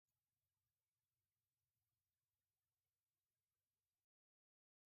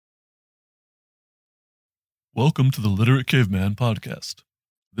Welcome to the Literate Caveman podcast.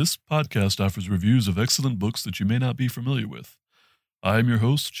 This podcast offers reviews of excellent books that you may not be familiar with. I am your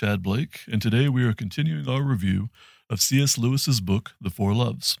host, Chad Blake, and today we are continuing our review of C.S. Lewis's book, The Four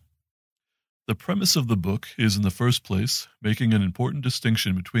Loves. The premise of the book is, in the first place, making an important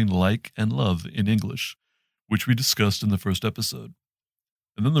distinction between like and love in English, which we discussed in the first episode.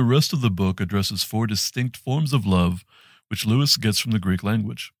 And then the rest of the book addresses four distinct forms of love, which Lewis gets from the Greek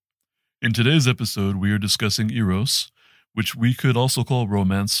language. In today's episode, we are discussing Eros, which we could also call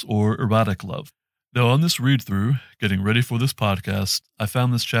romance or erotic love. Now, on this read-through, getting ready for this podcast, I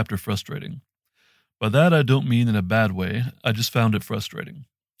found this chapter frustrating. By that, I don't mean in a bad way, I just found it frustrating.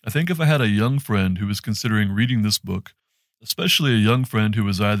 I think if I had a young friend who was considering reading this book, especially a young friend who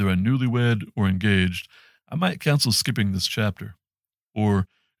was either a newlywed or engaged, I might counsel skipping this chapter. Or,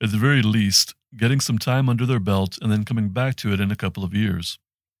 at the very least, getting some time under their belt and then coming back to it in a couple of years.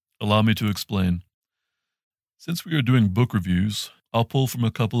 Allow me to explain. Since we are doing book reviews, I'll pull from a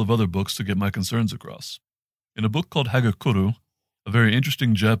couple of other books to get my concerns across. In a book called Hagakure, a very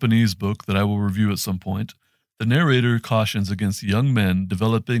interesting Japanese book that I will review at some point, the narrator cautions against young men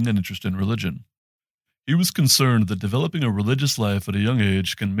developing an interest in religion. He was concerned that developing a religious life at a young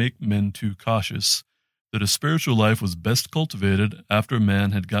age can make men too cautious, that a spiritual life was best cultivated after a man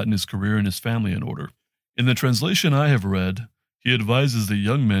had gotten his career and his family in order. In the translation I have read, he advises that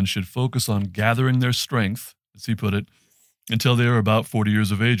young men should focus on gathering their strength, as he put it, until they are about 40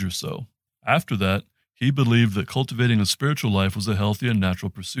 years of age or so. After that, he believed that cultivating a spiritual life was a healthy and natural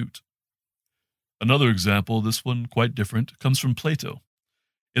pursuit. Another example, this one quite different, comes from Plato.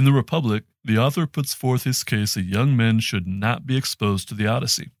 In the Republic, the author puts forth his case that young men should not be exposed to the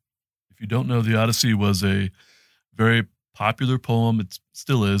Odyssey. If you don't know, the Odyssey was a very popular poem. It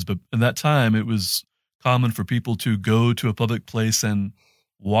still is, but in that time it was common for people to go to a public place and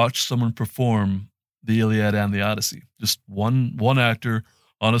watch someone perform the Iliad and the Odyssey. Just one actor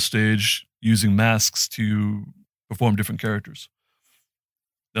on a stage using masks to perform different characters.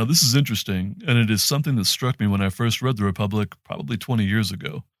 Now, this is interesting, and it is something that struck me when I first read The Republic probably 20 years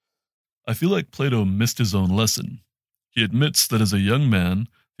ago. I feel like Plato missed his own lesson. He admits that as a young man,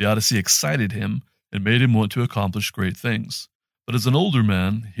 the Odyssey excited him and made him want to accomplish great things. But as an older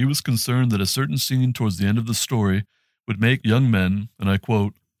man, he was concerned that a certain scene towards the end of the story would make young men, and I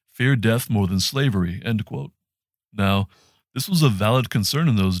quote, fear death more than slavery, end quote. Now, this was a valid concern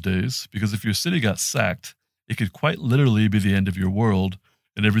in those days, because if your city got sacked, it could quite literally be the end of your world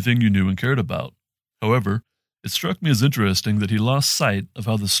and everything you knew and cared about. However, it struck me as interesting that he lost sight of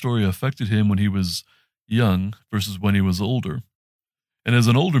how the story affected him when he was young versus when he was older. And as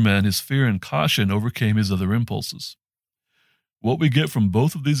an older man, his fear and caution overcame his other impulses. What we get from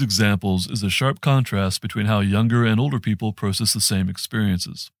both of these examples is a sharp contrast between how younger and older people process the same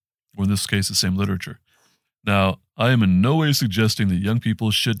experiences, or in this case, the same literature. Now, I am in no way suggesting that young people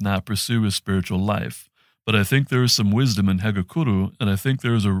should not pursue a spiritual life, but I think there is some wisdom in Hagakure, and I think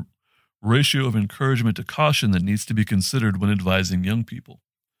there is a ratio of encouragement to caution that needs to be considered when advising young people.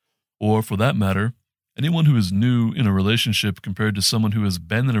 Or, for that matter, anyone who is new in a relationship compared to someone who has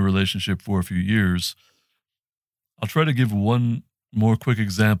been in a relationship for a few years. I'll try to give one more quick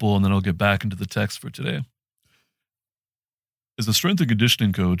example, and then I'll get back into the text for today. As a strength and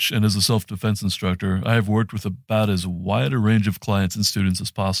conditioning coach and as a self-defense instructor, I have worked with about as wide a range of clients and students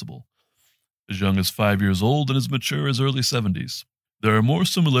as possible, as young as 5 years old and as mature as early 70s. There are more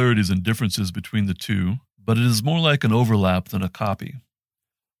similarities and differences between the two, but it is more like an overlap than a copy.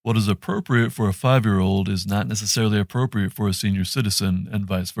 What is appropriate for a 5-year-old is not necessarily appropriate for a senior citizen, and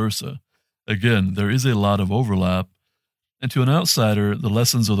vice versa. Again, there is a lot of overlap, and to an outsider, the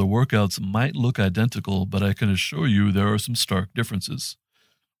lessons or the workouts might look identical, but I can assure you there are some stark differences.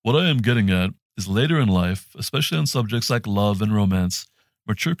 What I am getting at is later in life, especially on subjects like love and romance,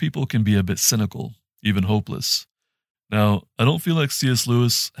 mature people can be a bit cynical, even hopeless. Now, I don't feel like C.S.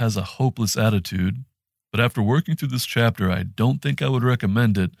 Lewis has a hopeless attitude, but after working through this chapter, I don't think I would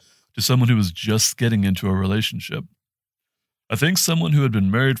recommend it to someone who is just getting into a relationship. I think someone who had been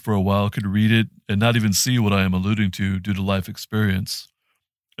married for a while could read it and not even see what I am alluding to due to life experience.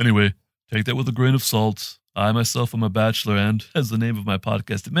 Anyway, take that with a grain of salt. I myself am a bachelor and, as the name of my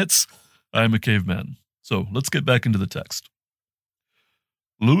podcast admits, I am a caveman. So let's get back into the text.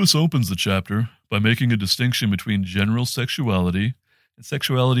 Lewis opens the chapter by making a distinction between general sexuality and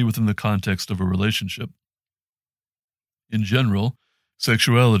sexuality within the context of a relationship. In general,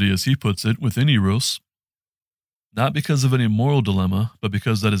 sexuality, as he puts it, within Eros, not because of any moral dilemma, but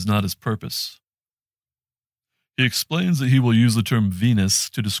because that is not his purpose. He explains that he will use the term Venus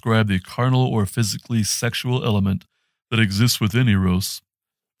to describe the carnal or physically sexual element that exists within Eros,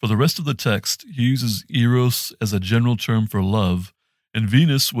 For the rest of the text, he uses Eros as a general term for love, and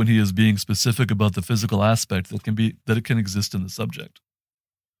Venus when he is being specific about the physical aspect that it can exist in the subject.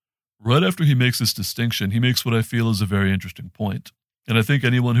 Right after he makes this distinction, he makes what I feel is a very interesting point, and I think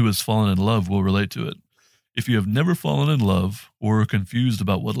anyone who has fallen in love will relate to it. If you have never fallen in love or are confused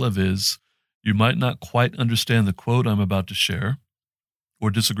about what love is, you might not quite understand the quote I'm about to share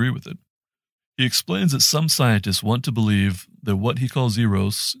or disagree with it. He explains that some scientists want to believe that what he calls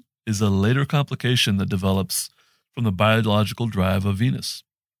Eros is a later complication that develops from the biological drive of Venus.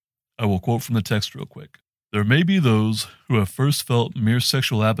 I will quote from the text real quick. There may be those who have first felt mere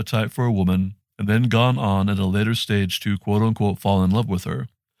sexual appetite for a woman and then gone on at a later stage to quote-unquote fall in love with her.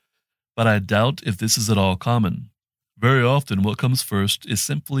 But I doubt if this is at all common. Very often what comes first is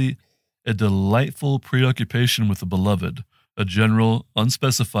simply a delightful preoccupation with the beloved, a general,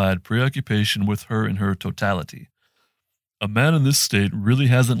 unspecified preoccupation with her in her totality. A man in this state really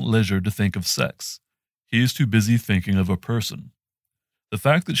hasn't leisure to think of sex. He is too busy thinking of a person. The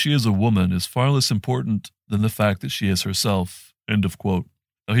fact that she is a woman is far less important than the fact that she is herself. End of quote.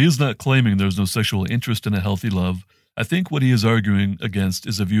 Now, he is not claiming there's no sexual interest in a healthy love. I think what he is arguing against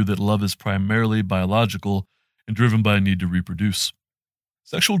is a view that love is primarily biological and driven by a need to reproduce.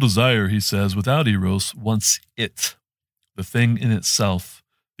 Sexual desire, he says, without Eros, wants it, the thing in itself,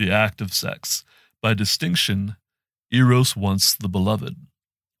 the act of sex. By distinction, Eros wants the beloved.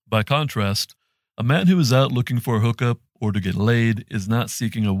 By contrast, a man who is out looking for a hookup or to get laid is not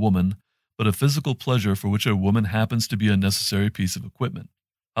seeking a woman, but a physical pleasure for which a woman happens to be a necessary piece of equipment.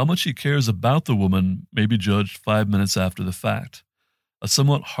 How much he cares about the woman may be judged 5 minutes after the fact. A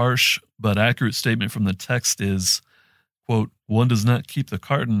somewhat harsh but accurate statement from the text is, quote, one does not keep the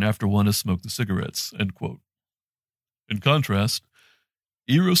carton after one has smoked the cigarettes, end quote. In contrast,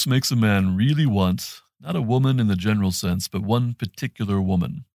 Eros makes a man really want, not a woman in the general sense, but one particular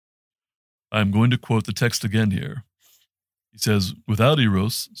woman. I am going to quote the text again here. He says, without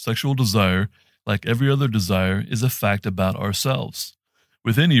Eros, sexual desire, like every other desire, is a fact about ourselves.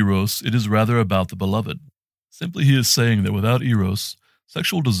 Within Eros, it is rather about the beloved. Simply he is saying that without Eros,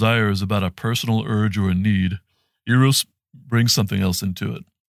 sexual desire is about a personal urge or a need. Eros brings something else into it.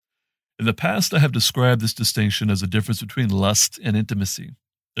 In the past, I have described this distinction as a difference between lust and intimacy.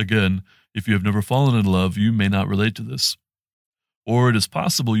 Again, if you have never fallen in love, you may not relate to this. Or it is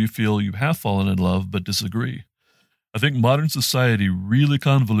possible you feel you have fallen in love but disagree. I think modern society really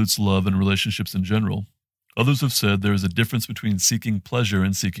convolutes love and relationships in general. Others have said there is a difference between seeking pleasure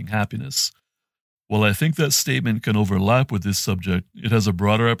and seeking happiness. While I think that statement can overlap with this subject, it has a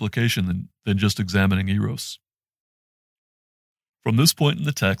broader application than just examining Eros. From this point in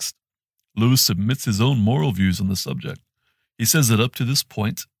the text, Lewis submits his own moral views on the subject. He says that up to this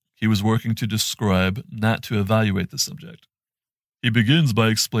point, he was working to describe, not to evaluate the subject. He begins by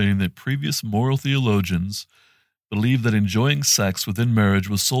explaining that previous moral theologians believed that enjoying sex within marriage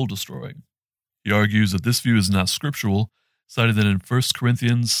was soul-destroying. He argues that this view is not scriptural, citing that in 1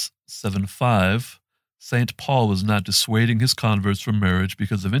 Corinthians 7:5, St. Paul was not dissuading his converts from marriage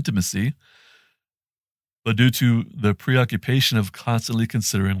because of intimacy, but due to the preoccupation of constantly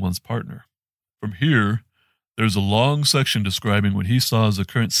considering one's partner. From here, there's a long section describing what he saw as the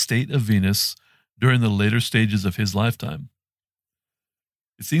current state of Venus during the later stages of his lifetime.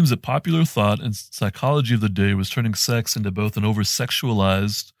 It seems that popular thought and psychology of the day was turning sex into both an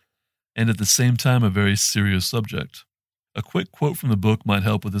over-sexualized and at the same time a very serious subject. A quick quote from the book might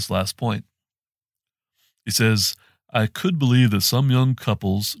help with this last point. He says, I could believe that some young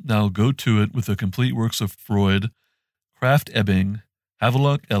couples now go to it with the complete works of Freud, Krafft-Ebing,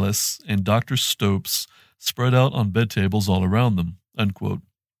 Havelock Ellis, and Dr. Stopes spread out on bed tables all around them, unquote.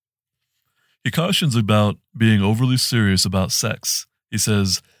 He cautions about being overly serious about sex. He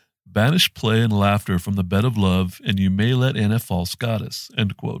says, banish play and laughter from the bed of love, and you may let in a false goddess,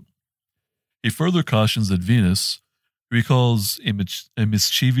 end quote. He further cautions that Venus, who he calls a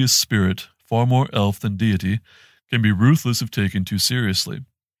mischievous spirit, far more elf than deity, can be ruthless if taken too seriously.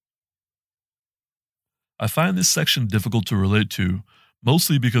 I find this section difficult to relate to,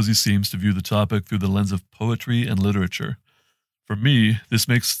 mostly because he seems to view the topic through the lens of poetry and literature. For me, this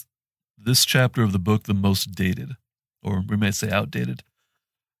makes this chapter of the book the most dated, or we might say outdated.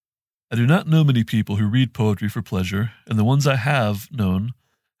 I do not know many people who read poetry for pleasure, and the ones I have known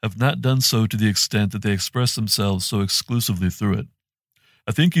have not done so to the extent that they express themselves so exclusively through it.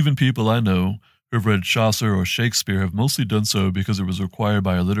 I think even people I know who have read Chaucer or Shakespeare have mostly done so because it was required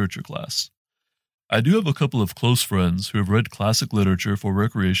by a literature class. I do have a couple of close friends who have read classic literature for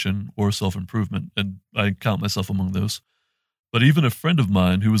recreation or self-improvement, and I count myself among those. But even a friend of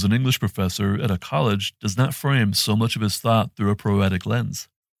mine who was an English professor at a college does not frame so much of his thought through a poetic lens.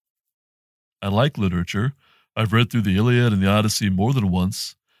 I like literature. I've read through the Iliad and the Odyssey more than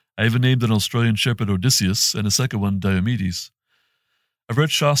once. I even named an Australian shepherd Odysseus and a second one Diomedes. I've read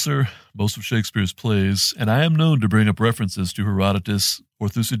Chaucer, most of Shakespeare's plays, and I am known to bring up references to Herodotus or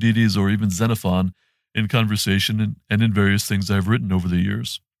Thucydides or even Xenophon in conversation and in various things I've written over the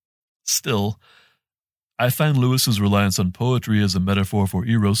years. Still, I find Lewis's reliance on poetry as a metaphor for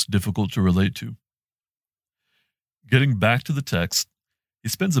Eros difficult to relate to. Getting back to the text, he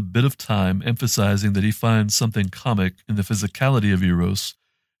spends a bit of time emphasizing that he finds something comic in the physicality of Eros,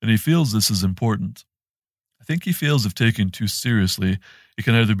 and he feels this is important. I think he feels if taken too seriously, it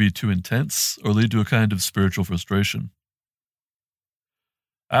can either be too intense or lead to a kind of spiritual frustration.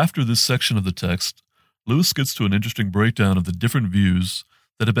 After this section of the text, Lewis gets to an interesting breakdown of the different views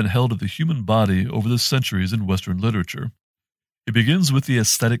that have been held of the human body over the centuries in Western literature. He begins with the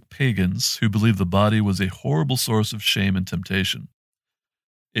aesthetic pagans who believed the body was a horrible source of shame and temptation,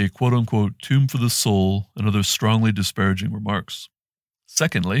 a quote-unquote tomb for the soul, and other strongly disparaging remarks.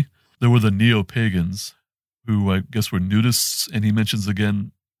 Secondly, there were the neo-pagans, who I guess were nudists, and he mentions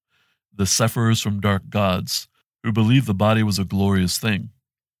again the sufferers from dark gods, who believed the body was a glorious thing.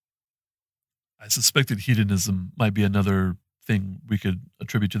 I suspect that hedonism might be another thing we could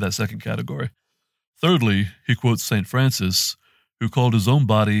attribute to that second category. Thirdly, he quotes St. Francis, who called his own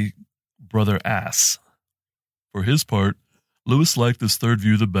body brother ass. For his part, Lewis liked this third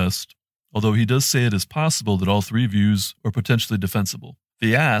view the best, although he does say it is possible that all three views are potentially defensible.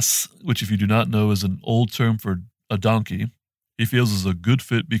 The ass, which if you do not know is an old term for a donkey, he feels is a good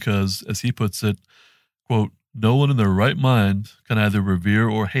fit because, as he puts it, quote, no one in their right mind can either revere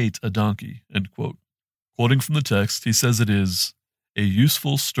or hate a donkey, end quote. Quoting from the text, he says it is a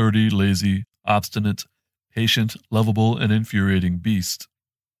useful, sturdy, lazy, obstinate, patient, lovable, and infuriating beast,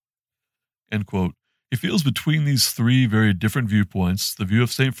 end quote. He feels between these three very different viewpoints, the view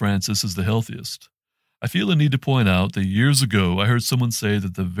of St. Francis is the healthiest. I feel a need to point out that years ago I heard someone say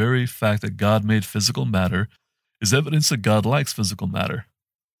that the very fact that God made physical matter is evidence that God likes physical matter.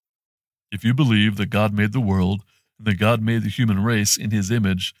 If you believe that God made the world and that God made the human race in his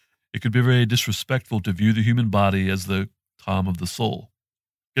image, it could be very disrespectful to view the human body as the tom of the soul.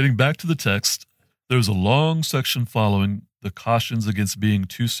 Getting back to the text, there's a long section following the cautions against being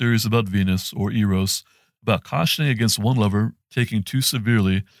too serious about Venus or Eros, about cautioning against one lover taking too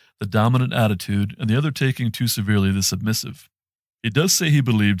severely the dominant attitude and the other taking too severely the submissive. He does say he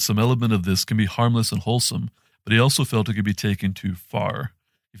believed some element of this can be harmless and wholesome, but he also felt it could be taken too far.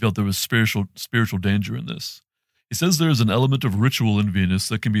 He felt there was spiritual danger in this. He says there is an element of ritual in Venus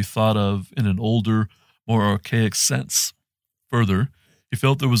that can be thought of in an older, more archaic sense. Further, he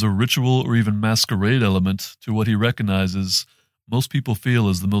felt there was a ritual or even masquerade element to what he recognizes most people feel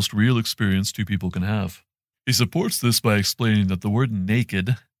is the most real experience two people can have. He supports this by explaining that the word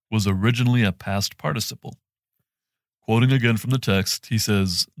naked was originally a past participle. Quoting again from the text, he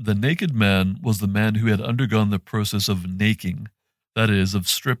says, the naked man was the man who had undergone the process of naking, that is, of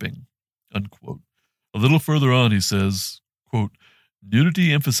stripping, unquote. A little further on, he says, quote,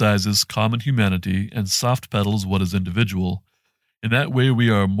 nudity emphasizes common humanity and soft pedals what is individual. In that way, we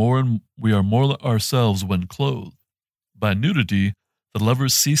are more ourselves when clothed. By nudity, the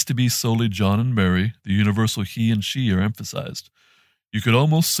lovers cease to be solely John and Mary, the universal he and she are emphasized. You could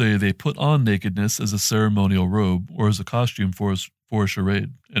almost say they put on nakedness as a ceremonial robe or as a costume for a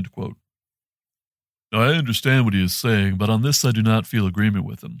charade, end quote. Now, I understand what he is saying, but on this I do not feel agreement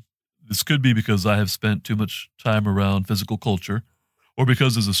with him. This could be because I have spent too much time around physical culture, or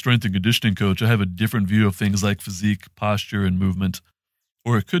because as a strength and conditioning coach I have a different view of things like physique, posture, and movement.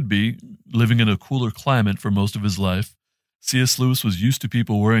 Or it could be, living in a cooler climate for most of his life, C.S. Lewis was used to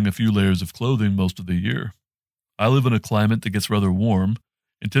people wearing a few layers of clothing most of the year. I live in a climate that gets rather warm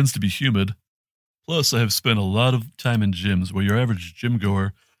and tends to be humid. Plus, I have spent a lot of time in gyms where your average gym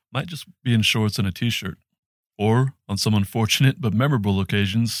goer might just be in shorts and a t-shirt. Or, on some unfortunate but memorable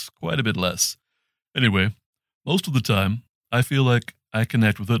occasions, quite a bit less. Anyway, most of the time, I feel like I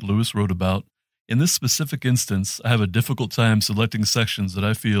connect with what Lewis wrote about. In this specific instance, I have a difficult time selecting sections that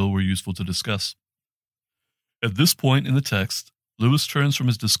I feel were useful to discuss. At this point in the text, Lewis turns from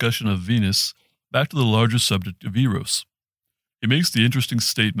his discussion of Venus back to the larger subject of Eros. He makes the interesting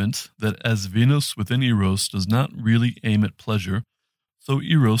statement that as Venus within Eros does not really aim at pleasure, so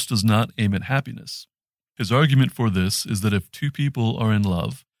Eros does not aim at happiness. His argument for this is that if two people are in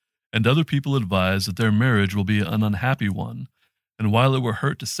love, and other people advise that their marriage will be an unhappy one, and while it were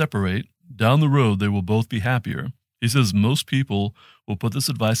hurt to separate, down the road they will both be happier, he says most people will put this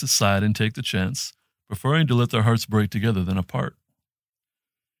advice aside and take the chance, preferring to let their hearts break together than apart.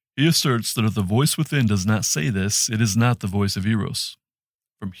 He asserts that if the voice within does not say this, it is not the voice of Eros.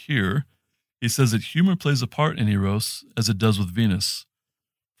 From here, He says that humor plays a part in Eros as it does with Venus.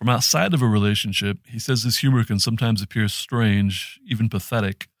 From outside of a relationship, he says this humor can sometimes appear strange, even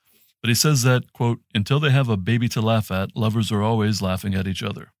pathetic, but he says that, quote, until they have a baby to laugh at, lovers are always laughing at each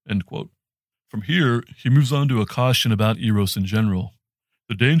other, end quote. From here, he moves on to a caution about Eros in general.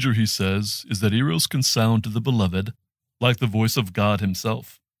 The danger, he says, is that Eros can sound to the beloved like the voice of God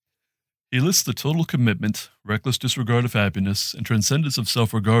himself. He lists the total commitment, reckless disregard of happiness, and transcendence of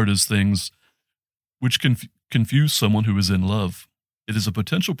self-regard as things which can confuse someone who is in love. It is a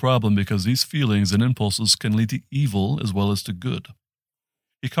potential problem because these feelings and impulses can lead to evil as well as to good.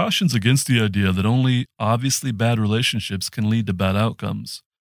 He cautions against the idea that only obviously bad relationships can lead to bad outcomes.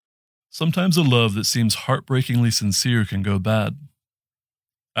 Sometimes a love that seems heartbreakingly sincere can go bad.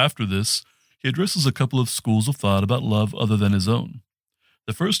 After this, he addresses a couple of schools of thought about love other than his own.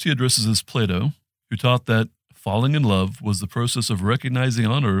 The first he addresses is Plato, who taught that falling in love was the process of recognizing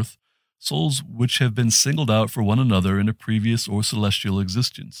on earth souls which have been singled out for one another in a previous or celestial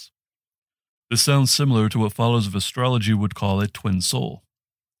existence. This sounds similar to what followers of astrology would call a twin soul.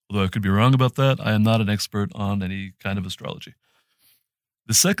 Although I could be wrong about that, I am not an expert on any kind of astrology.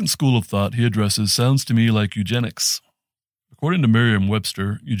 The second school of thought he addresses sounds to me like eugenics. According to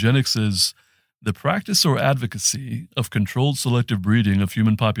Merriam-Webster, eugenics is the practice or advocacy of controlled selective breeding of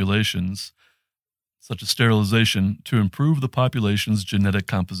human populations, such as sterilization, to improve the population's genetic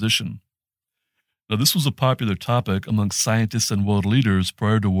composition. Now, this was a popular topic among scientists and world leaders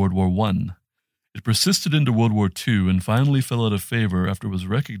prior to World War I. It persisted into World War II and finally fell out of favor after it was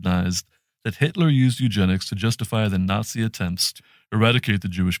recognized that Hitler used eugenics to justify the Nazi attempts to eradicate the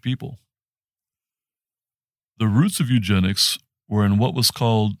Jewish people. The roots of eugenics were in what was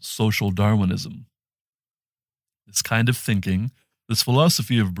called social Darwinism. This kind of thinking, this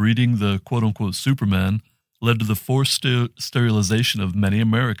philosophy of breeding the quote-unquote Superman, led to the forced sterilization of many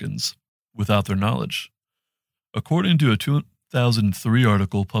Americans without their knowledge. According to a 2003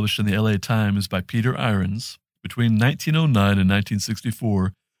 article published in the LA Times by Peter Irons, between 1909 and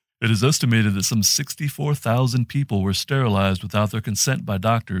 1964, it is estimated that some 64,000 people were sterilized without their consent by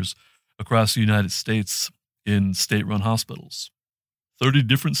doctors across the United States in state-run hospitals. 30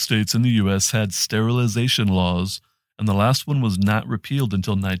 different states in the U.S. had sterilization laws, and the last one was not repealed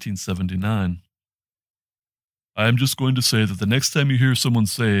until 1979. I am just going to say that the next time you hear someone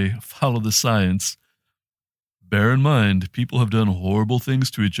say, follow the science, bear in mind people have done horrible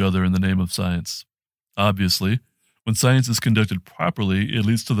things to each other in the name of science. Obviously, when science is conducted properly, it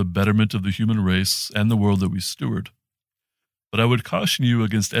leads to the betterment of the human race and the world that we steward. But I would caution you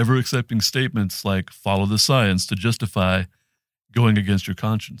against ever accepting statements like follow the science to justify going against your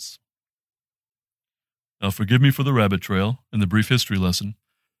conscience. Now, forgive me for the rabbit trail and the brief history lesson.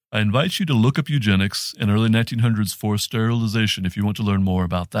 I invite you to look up eugenics and early 1900s forced sterilization if you want to learn more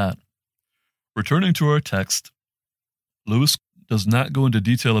about that. Returning to our text, Lewis does not go into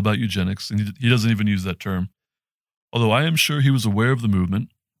detail about eugenics, and he doesn't even use that term, although I am sure he was aware of the movement,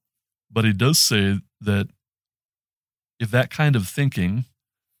 but he does say that if that kind of thinking,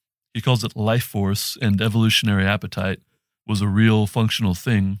 he calls it life force and evolutionary appetite, was a real functional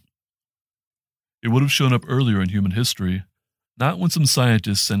thing, it would have shown up earlier in human history, not when some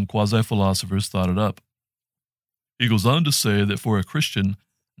scientists and quasi-philosophers thought it up. He goes on to say that for a Christian,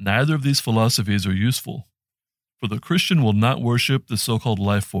 neither of these philosophies are useful. For the Christian will not worship the so-called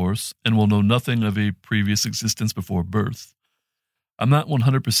life force and will know nothing of a previous existence before birth. I'm not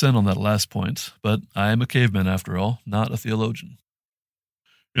 100% on that last point, but I am a caveman after all, not a theologian.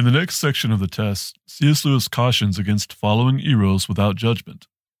 In the next section of the test, C.S. Lewis cautions against following Eros without judgment.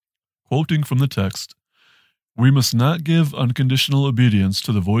 Quoting from the text, "We must not give unconditional obedience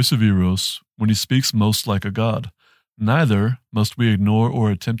to the voice of Eros when he speaks most like a god. Neither must we ignore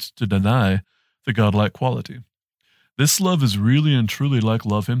or attempt to deny the godlike quality. This love is really and truly like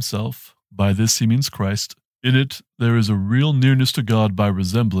love himself. By this he means Christ. In it there is a real nearness to God by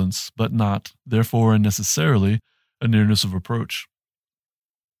resemblance, but not, therefore and necessarily, a nearness of approach."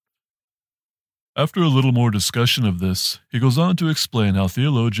 After a little more discussion of this, he goes on to explain how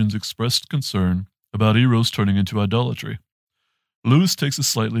theologians expressed concern about Eros turning into idolatry. Lewis takes a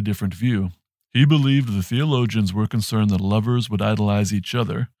slightly different view. He believed the theologians were concerned that lovers would idolize each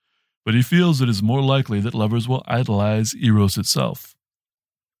other, but he feels it is more likely that lovers will idolize Eros itself.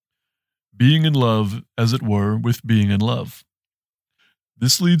 Being in love, as it were, with being in love.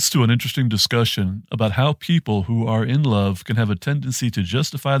 This leads to an interesting discussion about how people who are in love can have a tendency to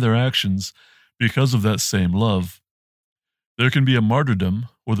justify their actions because of that same love. There can be a martyrdom,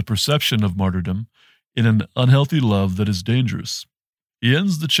 or the perception of martyrdom, in an unhealthy love that is dangerous. He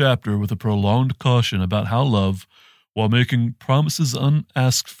ends the chapter with a prolonged caution about how love, while making promises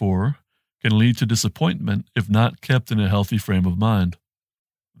unasked for, can lead to disappointment if not kept in a healthy frame of mind.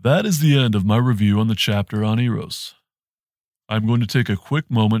 That is the end of my review on the chapter on Eros. I'm going to take a quick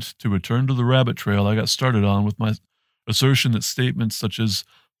moment to return to the rabbit trail I got started on with my assertion that statements such as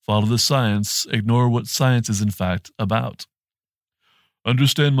follow the science ignore what science is in fact about.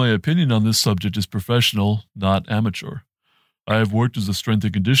 Understand my opinion on this subject is professional, not amateur. I have worked as a strength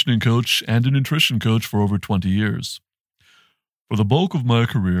and conditioning coach and a nutrition coach for over 20 years. For the bulk of my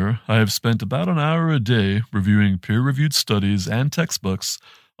career, I have spent about an hour a day reviewing peer-reviewed studies and textbooks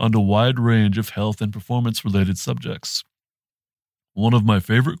on a wide range of health and performance-related subjects. One of my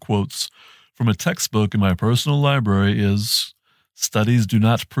favorite quotes from a textbook in my personal library is, "Studies do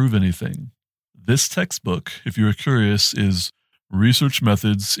not prove anything." This textbook, if you are curious, is Research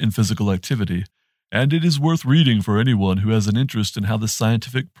Methods in Physical Activity, and it is worth reading for anyone who has an interest in how the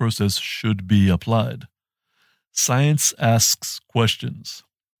scientific process should be applied. Science asks questions.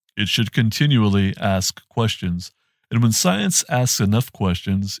 It should continually ask questions, and when science asks enough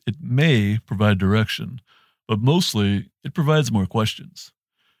questions, it may provide direction, but mostly it provides more questions.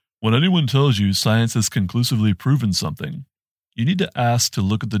 When anyone tells you science has conclusively proven something, you need to ask to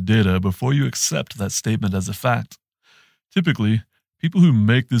look at the data before you accept that statement as a fact. Typically, people who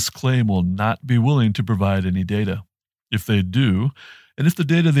make this claim will not be willing to provide any data. If they do, and if the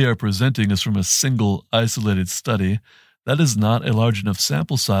data they are presenting is from a single, isolated study, that is not a large enough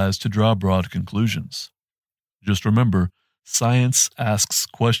sample size to draw broad conclusions. Just remember, science asks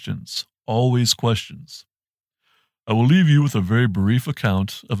questions, always questions. I will leave you with a very brief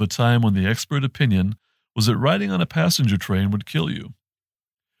account of a time when the expert opinion was that riding on a passenger train would kill you.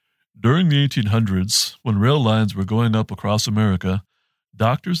 During the 1800s, when rail lines were going up across America,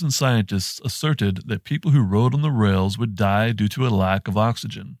 doctors and scientists asserted that people who rode on the rails would die due to a lack of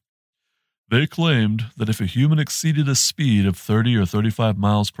oxygen. They claimed that if a human exceeded a speed of 30 or 35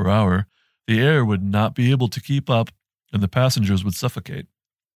 miles per hour, the air would not be able to keep up and the passengers would suffocate.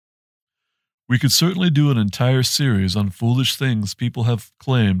 We could certainly do an entire series on foolish things people have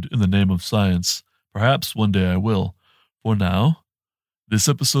claimed in the name of science. Perhaps one day I will. For now, this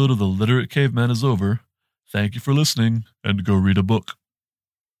episode of the Literate Caveman is over. Thank you for listening, and go read a book.